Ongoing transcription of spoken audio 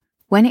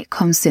When it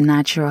comes to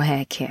natural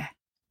hair care,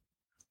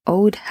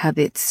 old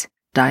habits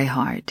die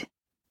hard.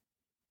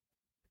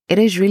 It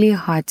is really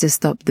hard to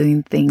stop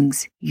doing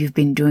things you've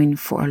been doing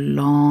for a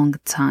long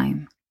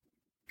time.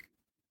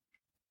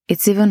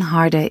 It's even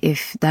harder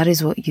if that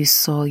is what you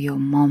saw your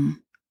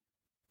mom,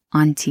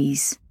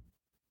 aunties,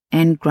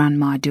 and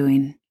grandma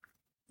doing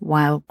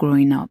while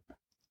growing up.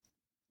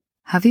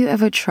 Have you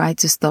ever tried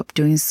to stop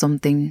doing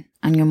something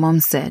and your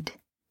mom said,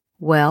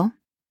 "Well,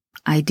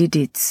 I did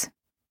it.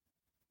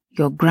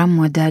 Your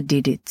grandmother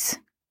did it.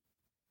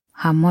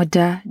 Her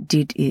mother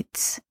did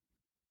it.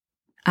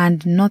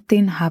 And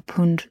nothing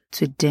happened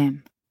to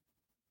them."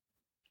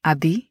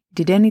 Abi,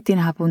 did anything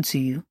happen to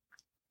you?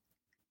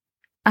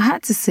 I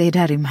had to say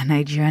that in my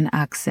Nigerian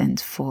accent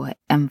for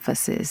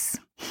emphasis.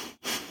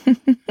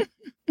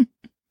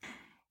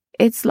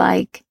 It's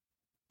like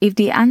if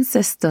the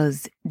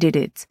ancestors did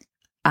it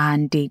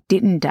and they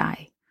didn't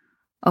die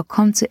or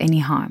come to any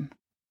harm,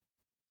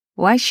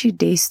 why should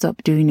they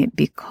stop doing it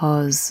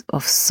because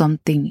of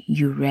something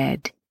you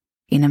read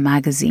in a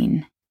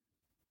magazine,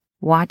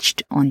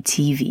 watched on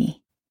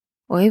TV,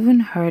 or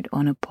even heard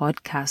on a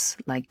podcast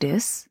like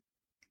this?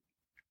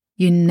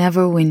 You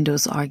never win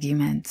those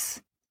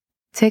arguments.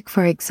 Take,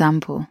 for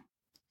example,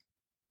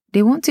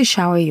 they want to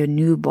shower your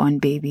newborn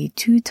baby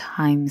 2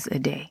 times a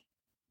day.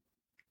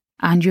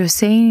 And you're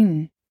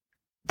saying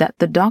that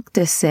the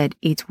doctor said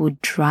it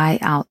would dry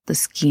out the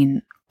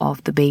skin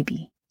of the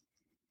baby.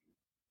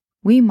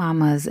 We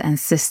mamas and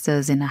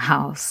sisters in the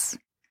house,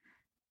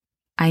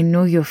 I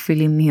know you're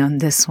feeling me on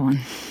this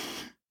one,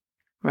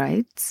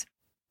 right?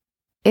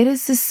 It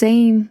is the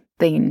same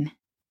thing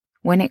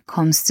when it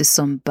comes to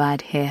some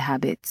bad hair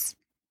habits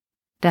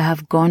that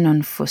have gone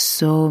on for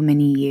so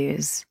many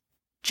years,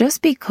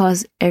 just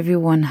because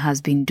everyone has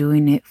been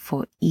doing it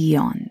for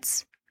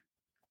eons.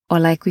 Or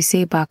like we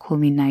say back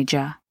home in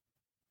Niger,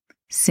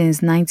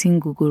 since 19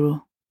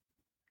 Guguru.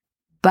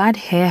 Bad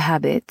hair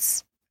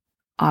habits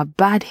are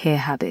bad hair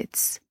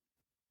habits,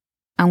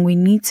 and we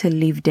need to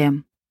leave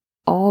them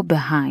all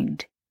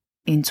behind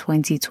in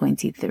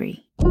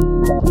 2023.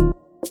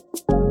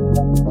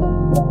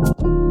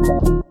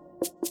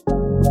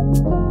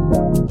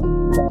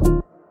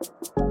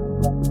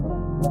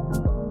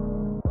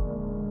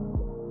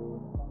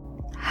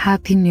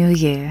 Happy New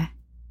Year.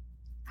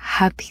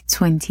 Happy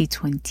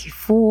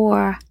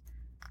 2024.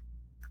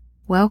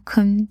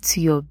 Welcome to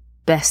your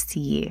best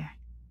year.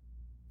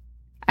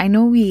 I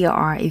know we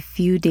are a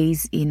few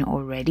days in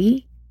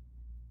already,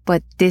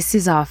 but this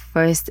is our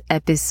first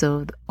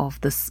episode of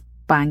the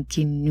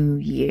spanking new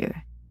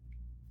year.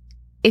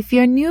 If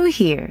you're new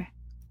here,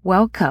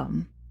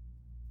 welcome.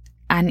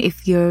 And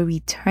if you're a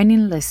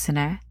returning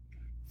listener,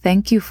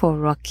 thank you for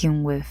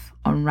rocking with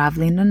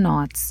Unraveling the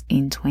Knots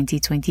in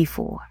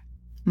 2024.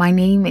 My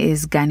name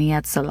is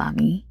Ganiat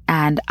Salami,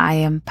 and I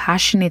am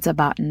passionate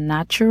about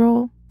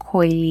natural,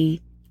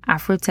 coily,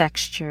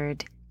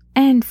 Afro-textured,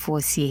 and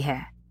 4C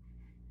hair.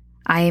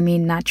 I am a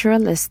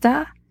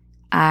naturalista,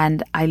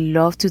 and I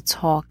love to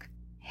talk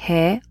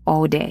hair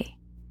all day,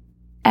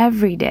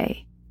 every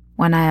day,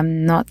 when I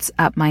am not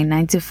at my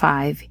 9 to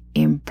 5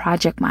 in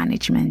project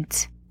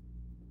management.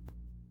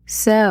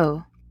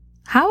 So,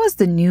 how has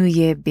the new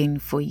year been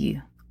for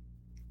you?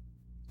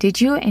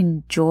 Did you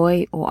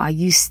enjoy, or are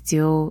you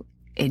still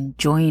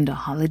enjoying the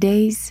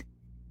holidays?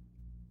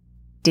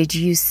 Did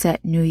you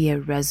set New Year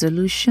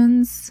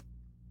resolutions?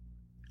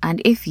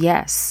 And if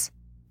yes,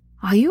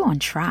 are you on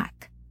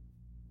track?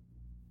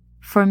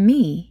 For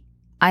me,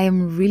 I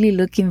am really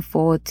looking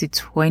forward to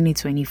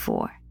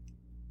 2024,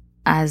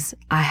 as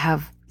I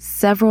have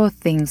several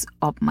things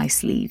up my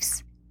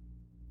sleeves,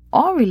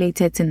 all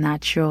related to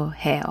natural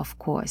hair, of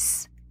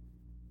course.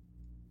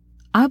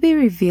 I'll be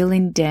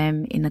revealing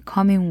them in the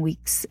coming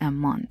weeks and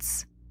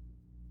months,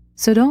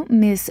 so don't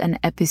miss an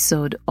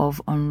episode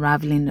of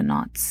Unraveling the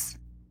Knots.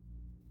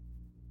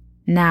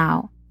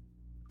 Now,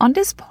 on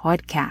this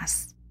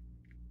podcast,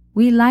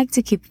 we like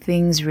to keep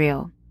things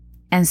real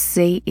and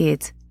say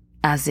it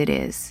as it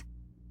is.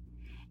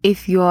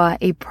 If you're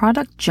a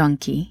product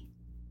junkie,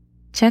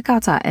 check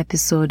out our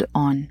episode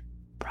on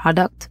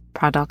Product,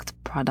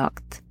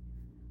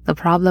 the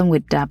problem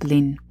with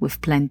dabbling with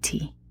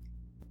plenty.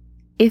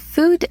 If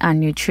food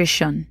and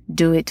nutrition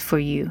do it for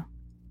you,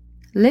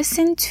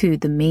 listen to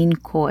the main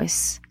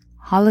course,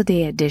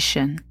 holiday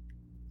edition,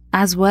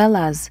 as well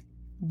as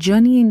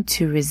journey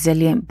into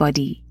resilient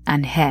body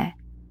and hair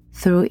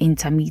through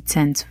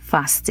intermittent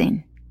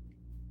fasting.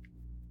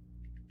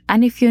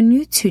 And if you're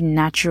new to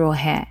natural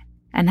hair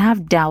and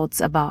have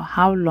doubts about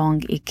how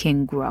long it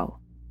can grow,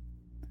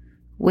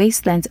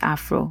 Wasteland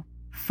Afro,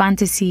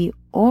 fantasy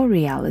or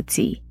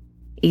reality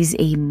is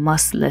a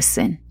must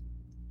listen.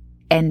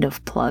 End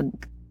of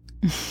plug.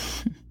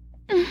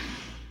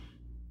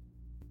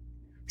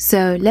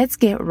 So let's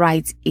get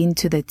right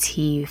into the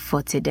tea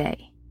for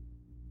today.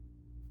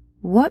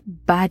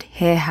 What bad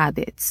hair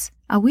habits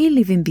are we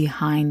leaving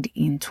behind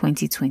in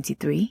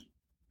 2023?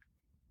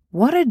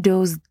 What are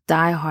those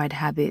die-hard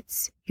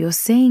habits you're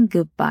saying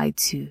goodbye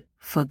to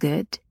for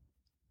good?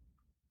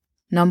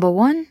 Number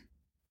 1,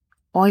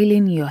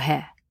 oiling your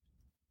hair.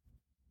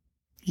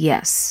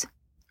 Yes,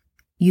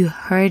 you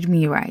heard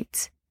me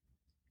right.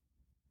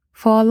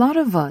 For a lot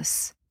of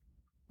us,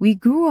 we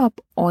grew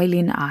up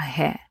oiling our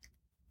hair.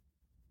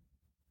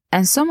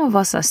 And some of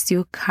us are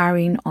still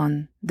carrying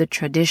on the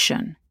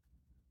tradition.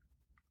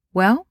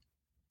 Well,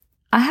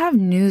 I have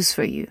news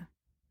for you.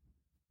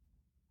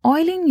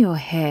 Oiling your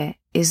hair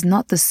is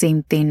not the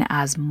same thing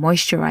as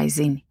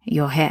moisturizing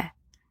your hair.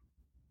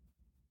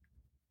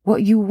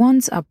 What you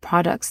want are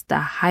products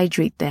that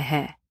hydrate the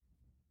hair.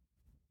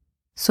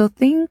 So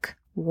think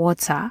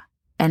water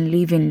and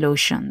leave-in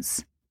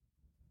lotions.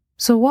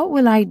 So what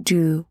will I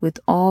do with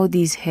all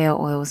these hair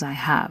oils I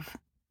have?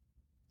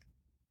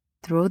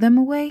 Throw them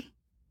away?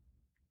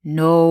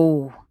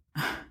 No.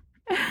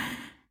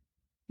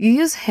 You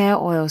use hair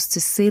oils to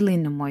seal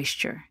in the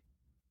moisture.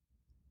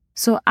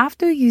 So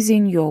after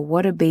using your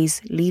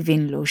water-based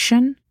leave-in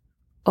lotion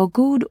or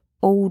good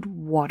old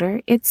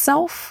water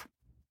itself,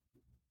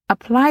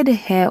 apply the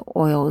hair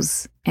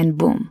oils and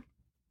boom,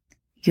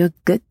 you're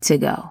good to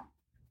go.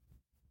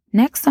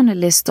 Next on the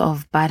list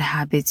of bad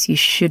habits you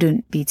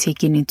shouldn't be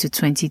taking into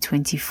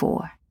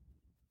 2024.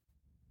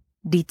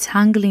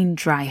 Detangling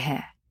dry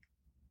hair.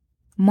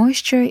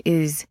 Moisture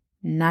is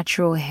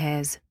natural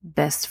hair's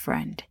best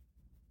friend.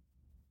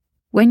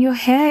 When your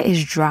hair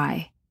is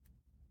dry,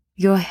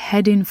 you're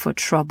heading for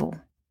trouble.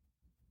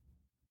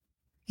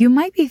 You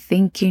might be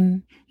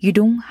thinking you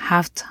don't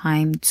have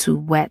time to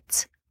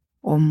wet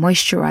or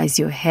moisturize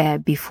your hair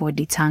before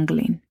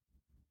detangling.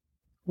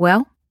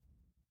 Well,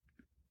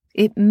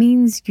 it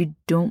means you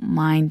don't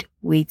mind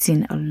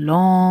waiting a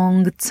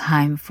long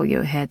time for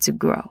your hair to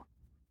grow.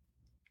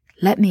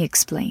 Let me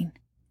explain.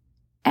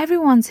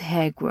 Everyone's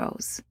hair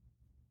grows,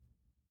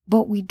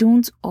 but we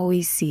don't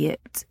always see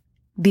it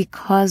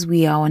because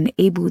we are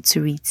unable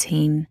to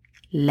retain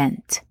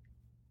length.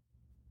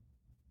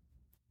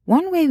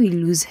 One way we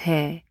lose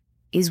hair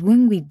is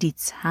when we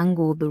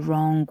detangle the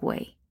wrong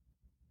way.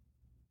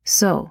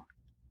 So,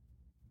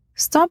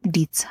 stop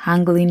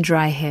detangling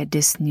dry hair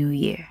this new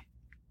year.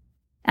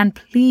 And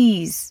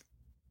please,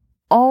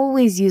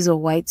 always use a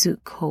white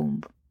tooth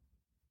comb,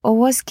 or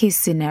worst case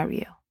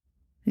scenario,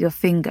 your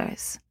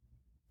fingers.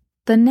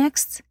 The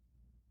next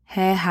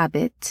hair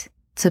habit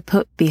to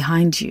put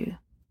behind you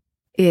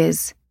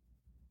is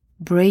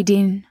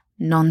braiding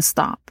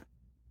non-stop.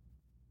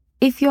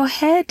 If your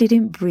hair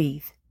didn't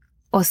breathe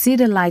or see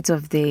the light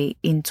of day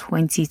in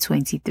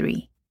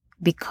 2023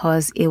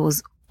 because it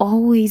was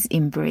always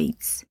in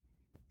braids,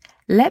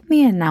 let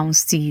me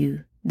announce to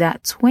you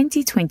that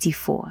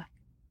 2024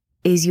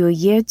 is your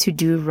year to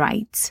do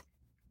right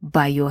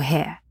by your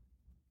hair.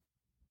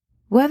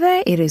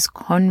 Whether it is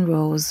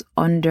cornrows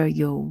under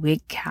your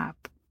wig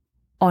cap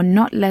or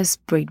knotless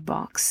braid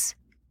box,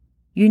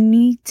 you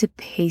need to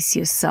pace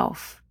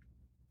yourself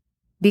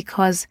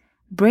because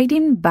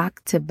braiding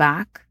back to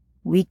back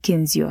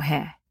weakens your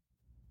hair.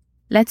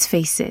 Let's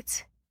face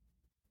it,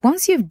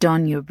 once you've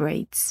done your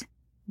braids,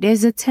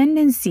 there's a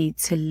tendency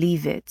to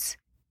leave it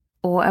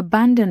or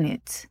abandon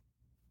it.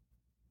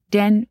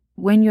 Then,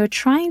 when you're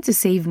trying to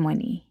save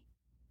money,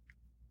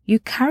 you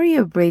carry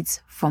your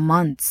braids for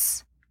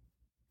months.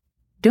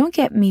 Don't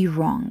get me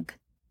wrong.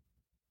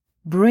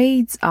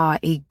 Braids are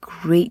a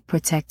great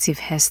protective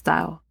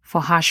hairstyle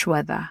for harsh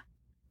weather.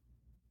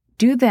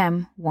 Do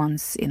them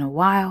once in a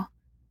while,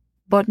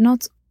 but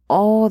not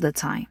all the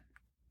time.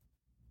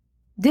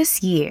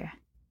 This year,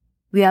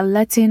 we are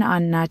letting our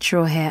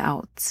natural hair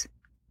out.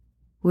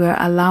 We are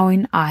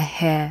allowing our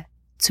hair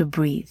to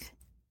breathe.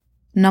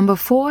 Number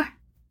 4,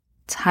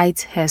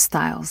 tight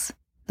hairstyles.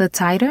 The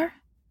tighter,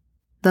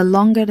 the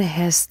longer the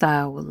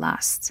hairstyle will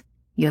last.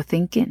 You're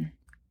thinking.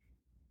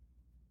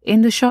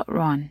 In the short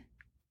run,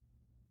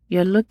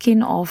 you're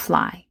looking all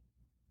fly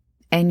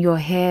and your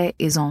hair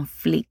is on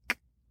fleek.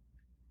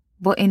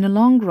 But in the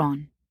long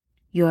run,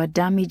 you are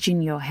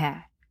damaging your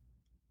hair.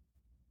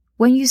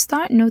 When you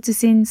start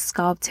noticing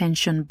scalp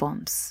tension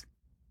bumps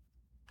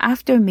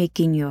after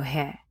making your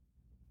hair,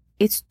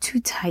 it's too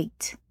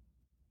tight.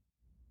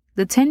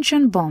 The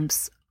tension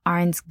bumps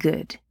aren't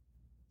good.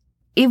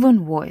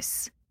 Even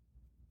worse,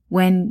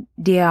 when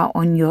they are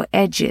on your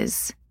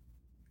edges,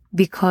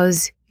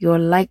 because you're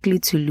likely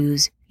to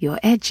lose your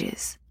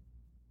edges.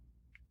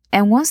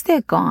 And once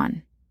they're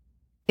gone,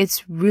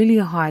 it's really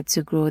hard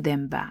to grow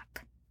them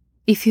back.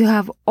 If you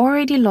have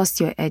already lost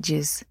your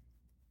edges,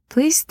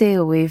 please stay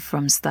away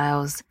from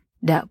styles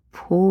that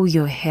pull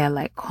your hair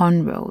like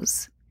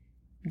cornrows,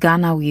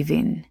 Ghana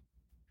weaving,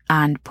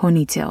 and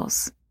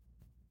ponytails.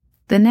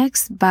 The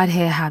next bad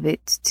hair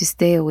habit to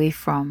stay away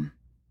from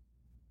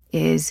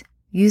is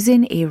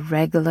using a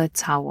regular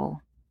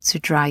towel to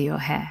dry your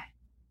hair.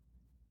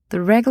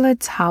 The regular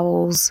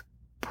towels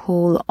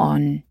pull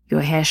on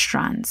your hair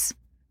strands.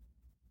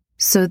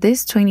 So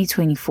this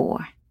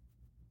 2024,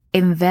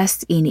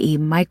 invest in a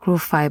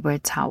microfiber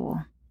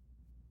towel.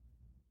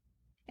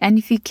 And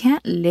if you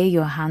can't lay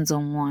your hands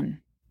on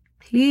one,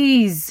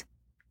 please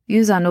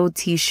use an old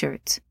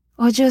t-shirt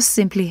or just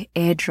simply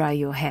air dry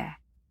your hair.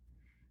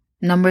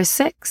 Number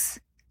 6,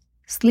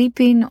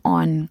 sleeping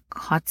on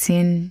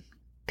cotton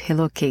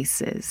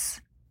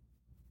pillowcases.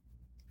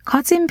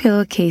 Cotton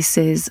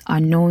pillowcases are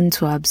known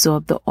to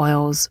absorb the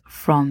oils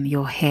from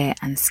your hair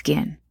and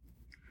skin,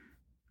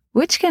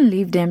 which can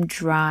leave them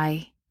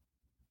dry,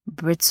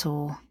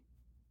 brittle,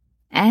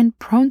 and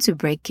prone to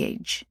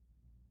breakage.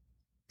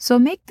 So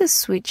make the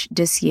switch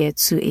this year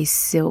to a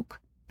silk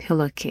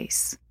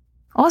pillowcase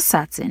or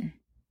satin.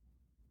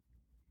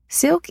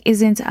 Silk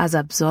isn't as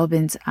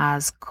absorbent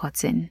as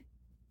cotton.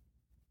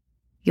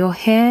 Your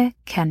hair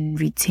can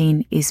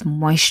retain its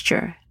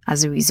moisture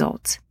as a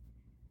result.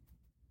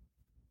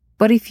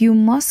 But if you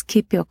must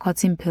keep your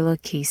cotton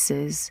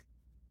pillowcases,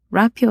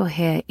 wrap your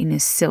hair in a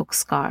silk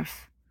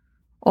scarf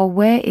or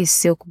wear a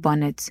silk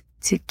bonnet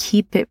to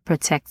keep it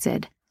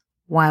protected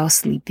while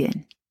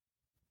sleeping.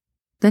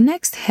 The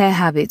next hair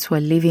habit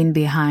we're leaving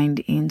behind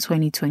in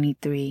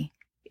 2023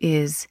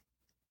 is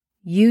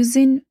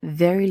using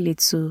very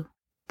little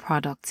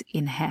product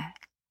in hair.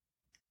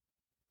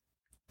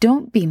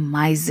 Don't be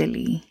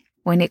miserly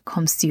when it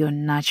comes to your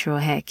natural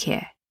hair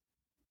care.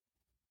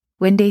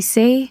 When they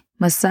say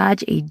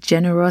massage a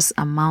generous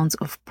amount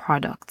of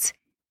product,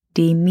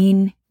 they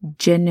mean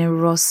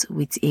generous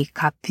with a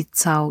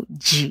capital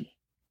G,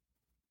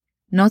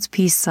 not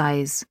pea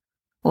size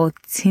or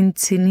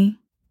tintini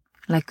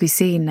like we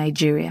say in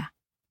Nigeria.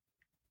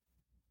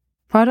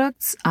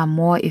 Products are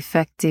more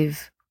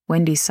effective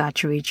when they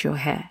saturate your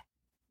hair,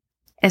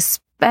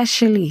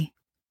 especially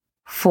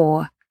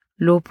for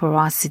low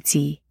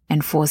porosity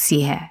and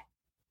 4C hair.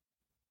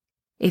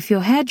 If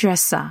your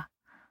hairdresser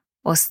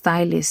or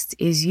stylist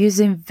is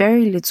using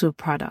very little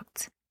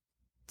product,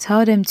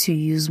 tell them to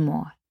use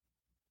more.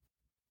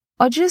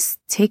 Or just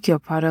take your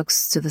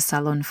products to the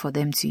salon for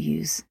them to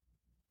use.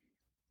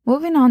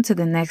 Moving on to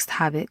the next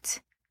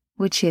habit,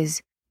 which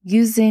is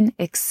using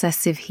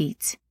excessive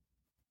heat.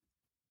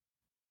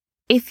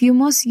 If you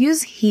must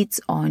use heat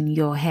on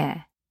your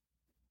hair,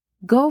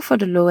 go for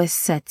the lowest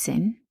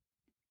setting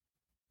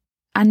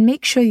and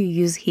make sure you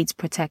use heat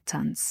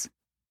protectants.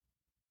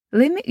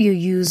 Limit your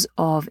use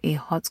of a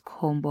hot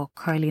comb or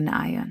curling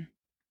iron.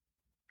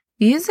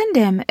 Using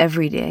them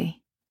every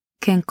day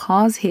can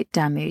cause heat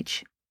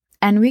damage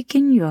and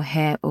weaken your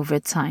hair over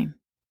time.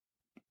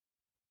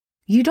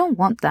 You don't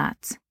want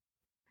that,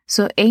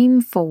 so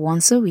aim for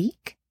once a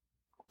week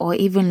or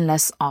even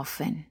less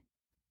often.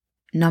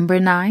 Number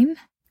 9,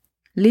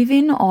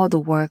 leaving all the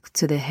work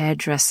to the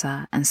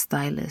hairdresser and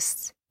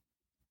stylist.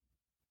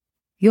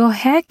 Your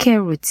hair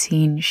care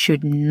routine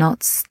should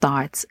not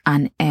start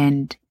and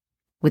end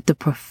with the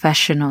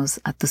professionals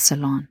at the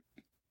salon.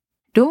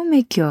 Don't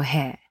make your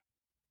hair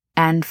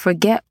and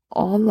forget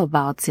all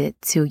about it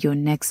till your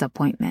next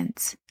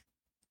appointment.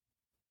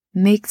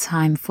 Make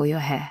time for your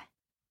hair.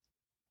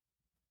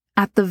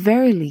 At the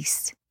very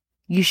least,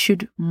 you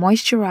should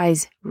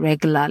moisturize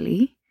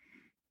regularly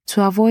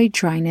to avoid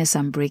dryness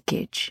and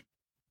breakage.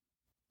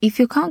 If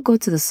you can't go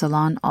to the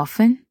salon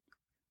often,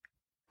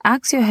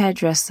 ask your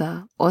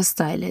hairdresser or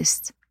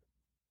stylist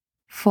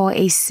for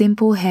a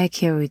simple hair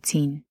care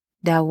routine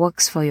that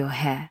works for your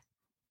hair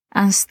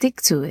and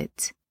stick to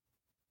it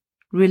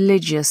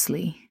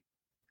religiously.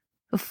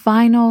 A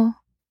final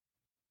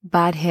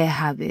bad hair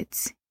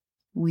habit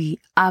we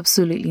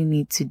absolutely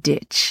need to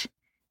ditch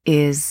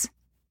is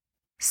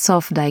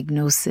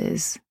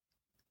self-diagnosis.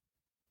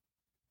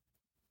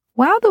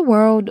 While the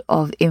world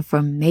of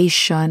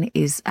information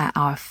is at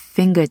our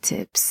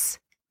fingertips,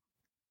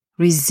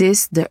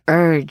 resist the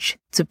urge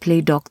to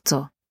play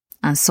doctor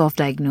and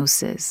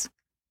self-diagnosis.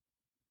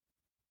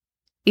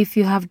 If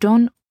you have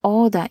done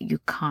all that you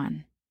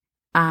can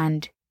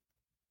and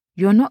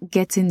you're not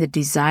getting the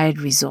desired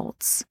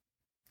results,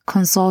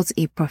 consult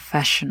a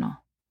professional.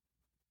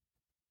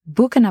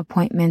 Book an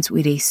appointment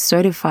with a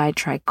certified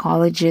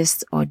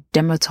trichologist or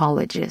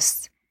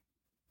dermatologist.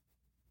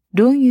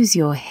 Don't use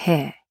your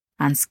hair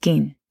and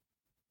skin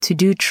to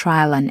do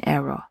trial and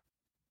error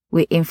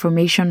with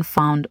information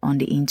found on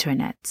the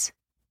internet.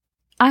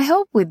 I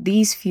hope with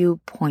these few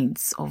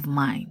points of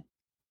mine,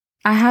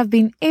 I have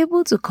been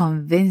able to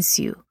convince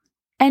you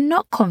and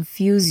not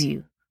confuse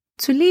you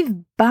to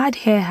leave bad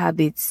hair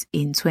habits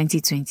in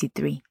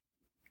 2023.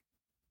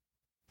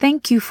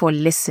 Thank you for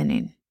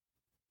listening.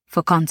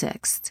 For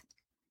context,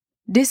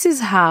 this is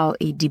how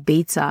a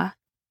debater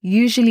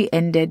usually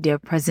ended their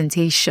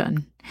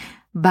presentation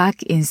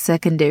back in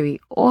secondary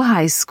or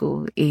high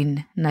school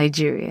in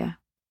Nigeria.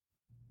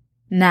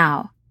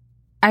 Now,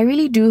 I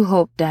really do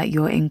hope that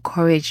you're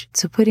encouraged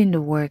to put in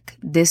the work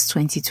this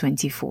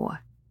 2024.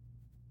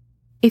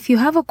 If you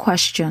have a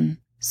question,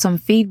 some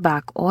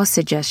feedback or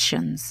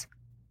suggestions,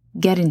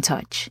 get in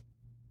touch.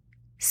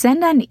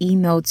 Send an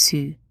email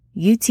to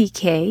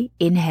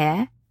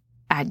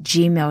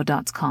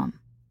utkinhair@gmail.com.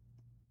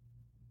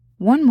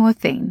 One more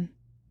thing.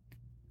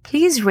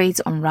 Please rate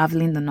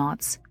Unraveling the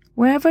Knots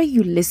wherever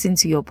you listen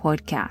to your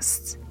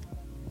podcasts.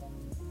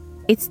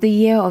 It's the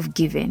year of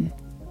giving,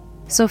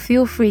 so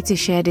feel free to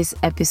share this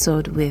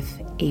episode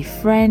with a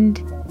friend,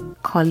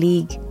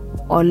 colleague,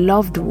 or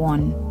loved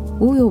one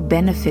who will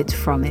benefit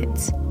from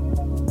it.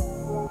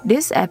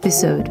 This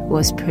episode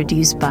was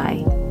produced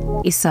by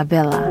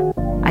Isabella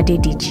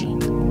Adediji.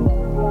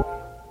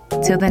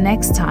 Till the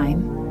next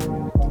time,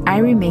 I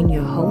remain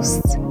your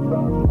host,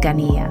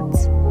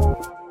 Ganiyat.